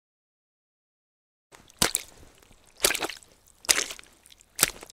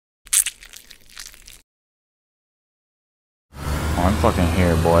I'm fucking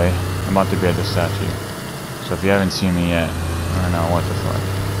here, boy. I'm about to be at the statue. So if you haven't seen me yet, I don't know what the fuck.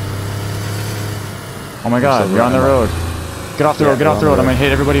 Oh my god, you're on the road. Get off the road, get off the road. I'm gonna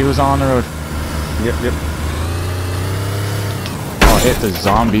hit everybody who's on the road. Yep. Oh, hit the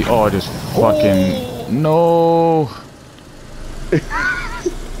zombie. Oh, just fucking... No!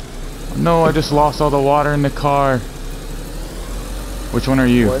 No, I just lost all the water in the car. Which one are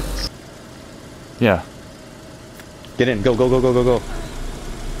you? What? Yeah. Get in. Go.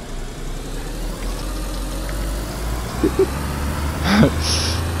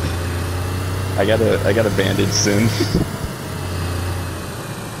 I got a bandage soon.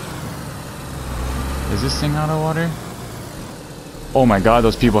 Is this thing out of water? Oh my god,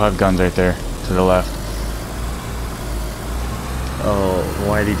 those people have guns right there. To the left. Oh,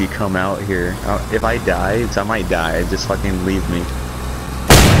 why did he come out here? If I die, I might die. Just fucking leave me.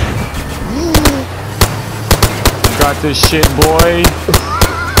 Got this shit, boy.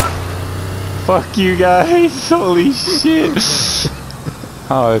 Fuck you guys. Holy shit.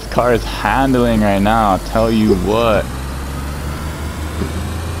 Oh, this car is handling right now. I'll tell you what.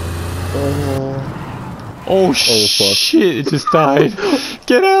 Oh shit, it just died.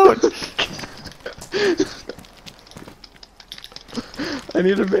 Get out. I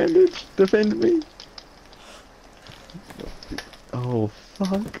need a bandage. Defend me. Oh,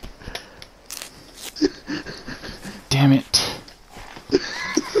 fuck. Damn it.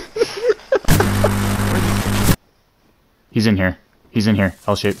 He's in here. He's in here.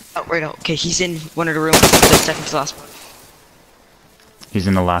 L-shape. Oh, right out. Okay, he's in one of the rooms. The second to last one. He's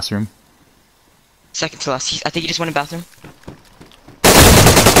in the last room. Second to last. I think he just went in the bathroom.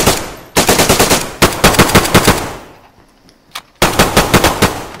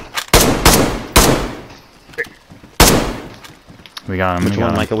 We got him. Which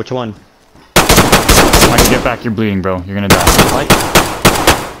one, Micah? Which one? Micah, get back. You're bleeding, bro. You're gonna die. What?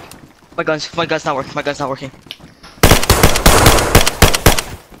 My gun's not working. My gun's not working.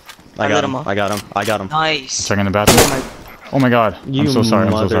 I got him. Nice. Check in the bathroom. Oh my god. I'm so sorry.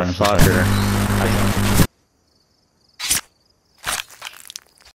 I'm so sorry. I'm so sorry.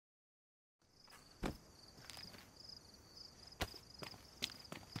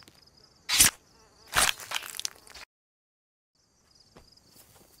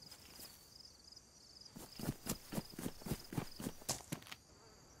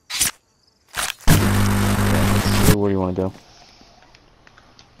 What do you want to do?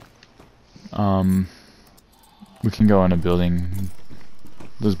 We can go in a building.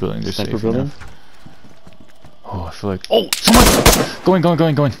 Those buildings are safe enough. Oh, I feel like... Oh! Someone!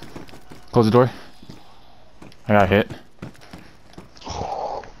 Going! Close the door. I got hit.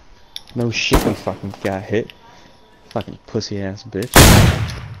 No shit, I fucking got hit. Fucking pussy ass bitch.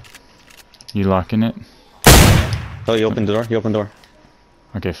 You locking it? Oh, you opened the door? You opened the door.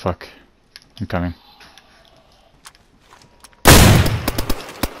 Okay, fuck. I'm coming.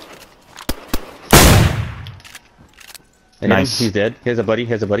 Nice. He's dead. Here's a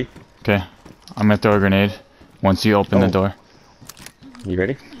buddy. Okay. I'm gonna throw a grenade once you open the door. You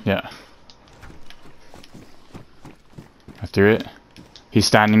ready? Yeah. I threw it. He's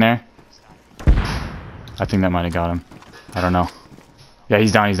standing there. I think that might have got him. I don't know. Yeah,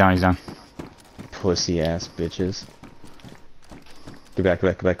 he's down. Pussy ass bitches. Get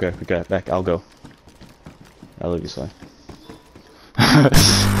back. I'll go. I love you, Soy.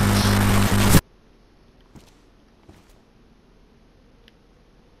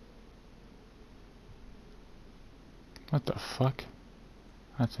 What the fuck?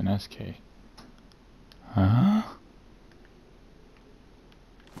 That's an SK. Huh?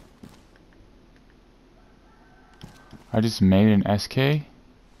 I just made an SK?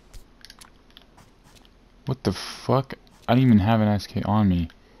 What the fuck? I didn't even have an SK on me.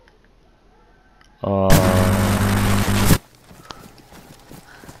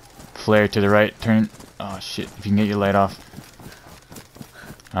 Flare to the right, turn. Oh shit, if you can get your light off.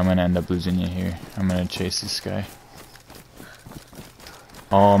 I'm gonna end up losing you here. I'm gonna chase this guy.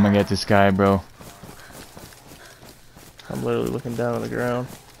 Oh, I'm gonna get this guy, bro. I'm literally looking down on the ground.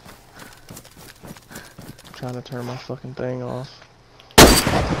 Trying to turn my fucking thing off.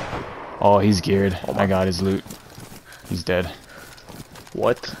 Oh, he's geared. I got his loot. He's dead.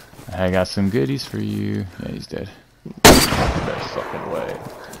 What? I got some goodies for you. Yeah, he's dead. No fucking way.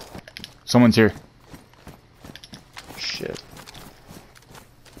 Someone's here. Shit.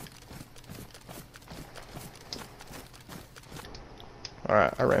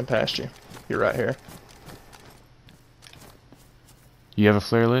 Alright, I ran past you. You're right here. You have a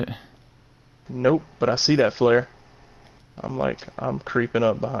flare lit? Nope, but I see that flare. I'm creeping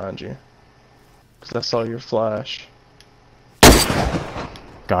up behind you. Cause I saw your flash.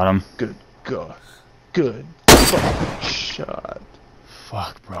 Got him. Good God. Good fucking shot.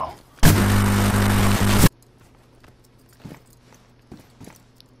 Fuck, bro.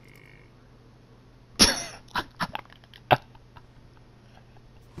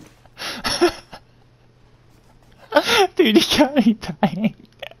 Dude, he got me dying.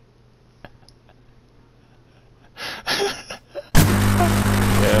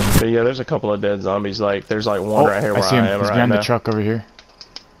 Yeah, there's a couple of dead zombies. Like, there's like one right here where I see him. I am He's right behind now. the truck over here.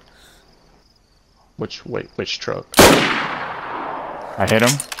 Which truck? I hit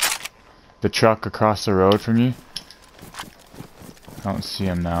him. The truck across the road from you. I don't see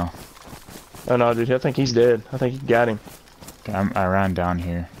him now. Oh no, dude, I think he's dead. I think you got him. Okay, I ran down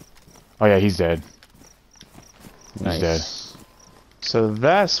here. Oh yeah, he's dead. He's dead. So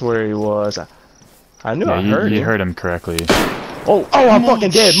that's where he was. I knew I heard him. You heard him correctly. Oh, I'm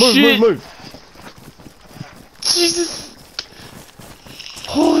fucking dead. Move. Jesus.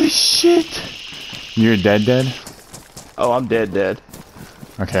 Holy shit. You're dead? Oh, I'm dead.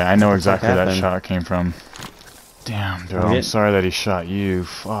 Okay, I know exactly where that shot came from. Damn, bro. I'm sorry that he shot you.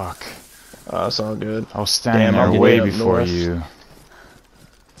 Fuck. Oh, it's all good. I was standing there way before you.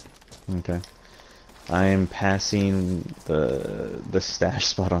 Okay. I am passing the stash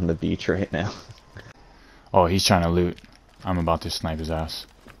spot on the beach right now. Oh, he's trying to loot. I'm about to snipe his ass.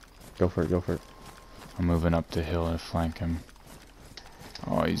 Go for it. I'm moving up the hill to flank him.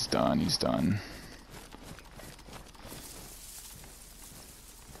 Oh, he's done.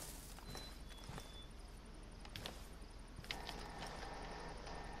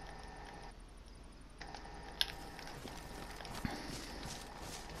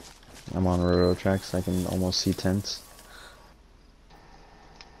 I'm on railroad tracks. I can almost see tents.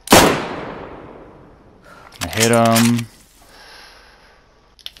 I hit him.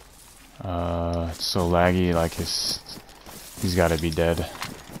 It's so laggy, like he's gotta be dead.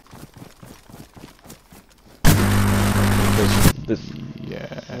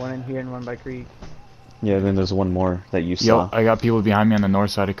 Yeah. One in here and one by creek. Yeah, then there's one more that you saw. Yo, I got people behind me on the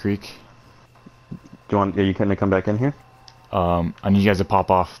north side of creek. Are you gonna come back in here? I need you guys to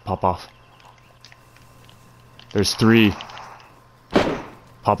pop off. There's 3.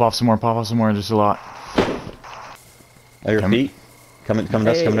 Pop off some more, there's a lot. At your feet? Come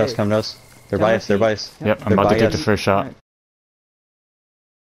to us. They're by us. Yep, I'm about to take the first shot.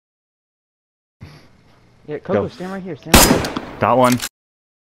 Yeah, Coco, stand right here. Got one.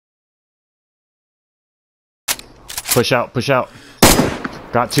 Push out.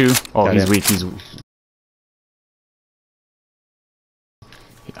 Got 2. Oh, he's weak.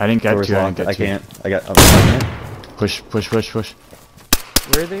 I didn't get 2. I can't. I got. Push.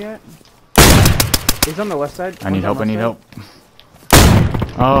 Where are they at? He's on the left side. I need help.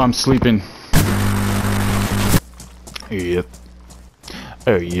 Oh, I'm sleeping. Yep.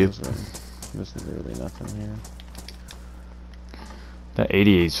 Oh, yep. There's literally nothing here. That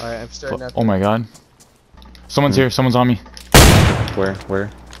 88's. Alright, I'm starting Oh my god. Someone's here. Someone's on me.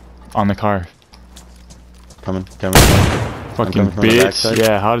 Where? On the car. Coming. Fucking bitch.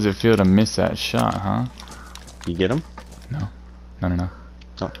 Yeah, how does it feel to miss that shot, huh? You get him? No.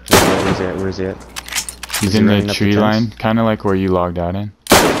 Oh, where's he at? He's in the tree line, kind of like where you logged out in.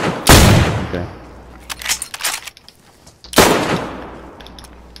 Okay.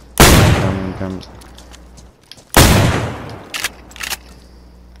 Come.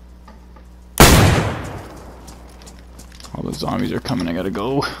 All the zombies are coming, I gotta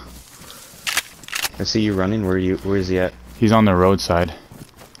go. I see you running. Where is he at? He's on the roadside.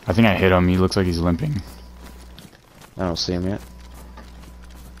 I think I hit him, he looks like he's limping. I don't see him yet.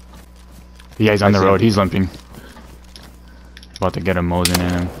 Yeah, he's on the road, he's limping. About to get a Mosin in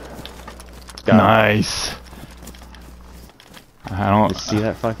him. Nice! I don't... See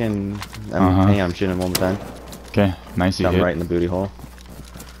that fucking... I'm shooting him one more time. Okay, nice hit. Got him right in the booty hole.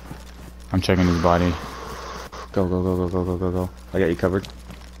 I'm checking his body. Go. I got you covered.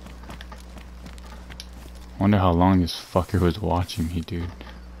 Wonder how long this fucker was watching me, dude.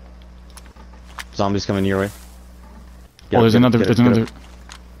 Zombies coming your way. Oh, there's another...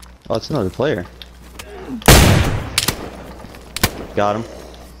 Oh, it's another player. Got him.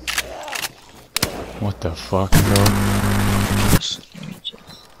 What the fuck, bro?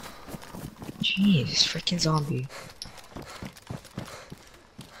 Jeez, freaking zombie.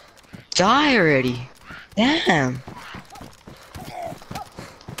 Die already. Damn.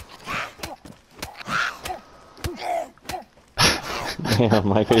 Damn,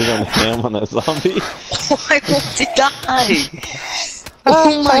 Michael, you're going ham on that zombie. Why won't it die?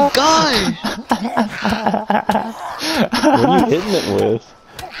 Oh my god! What are you hitting it with?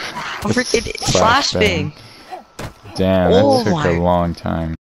 A freaking flashbang. Damn, Oh that took my- a long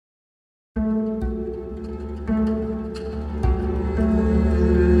time.